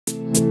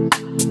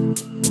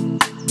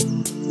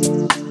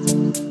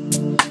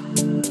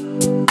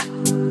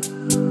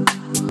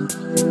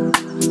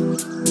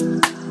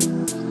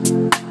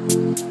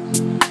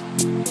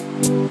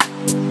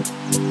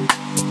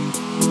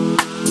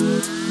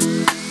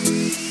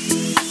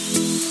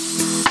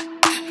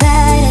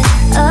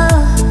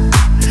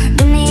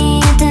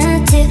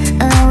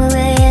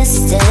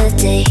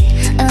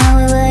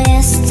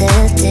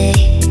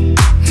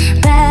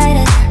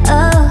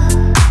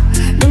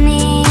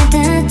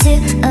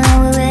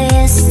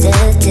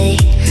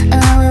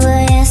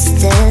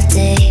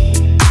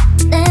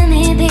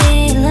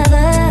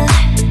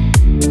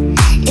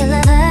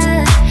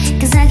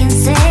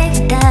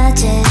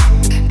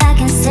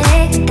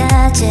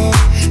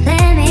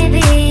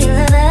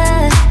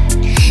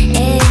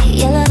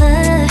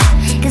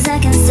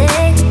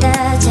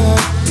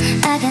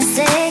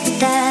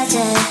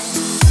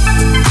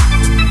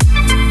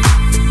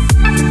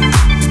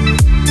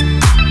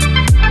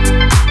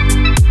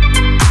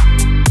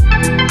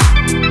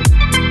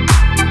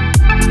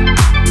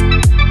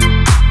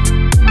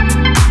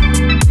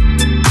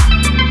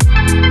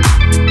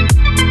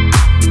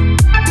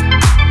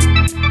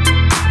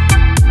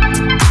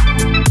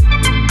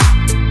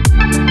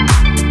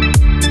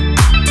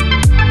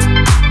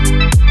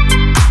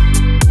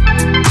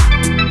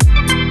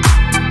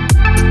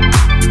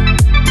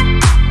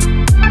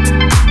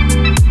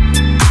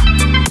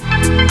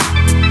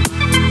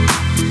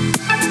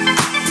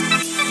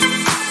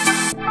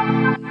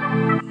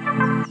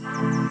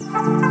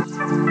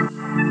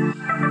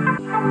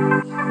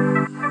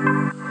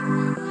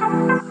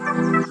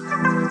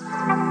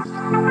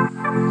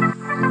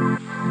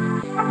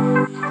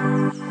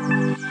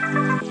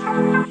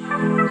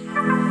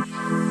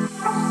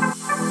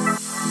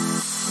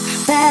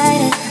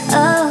brighter.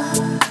 Oh,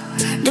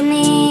 do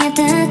me a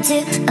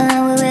tattoo. Oh,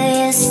 we were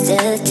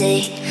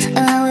yesterday.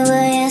 Oh, we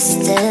were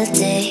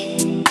yesterday.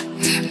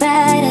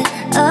 Brighter.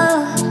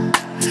 Oh,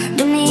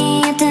 do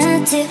me a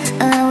tattoo.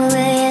 Oh, we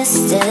were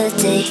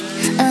yesterday.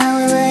 Oh,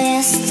 we were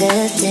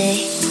yesterday.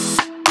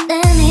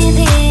 Let me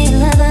be your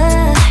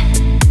lover,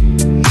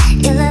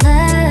 your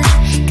lover.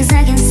 'Cause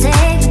I can't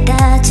stay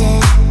without you.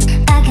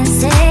 I can't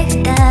stay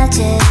without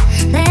you.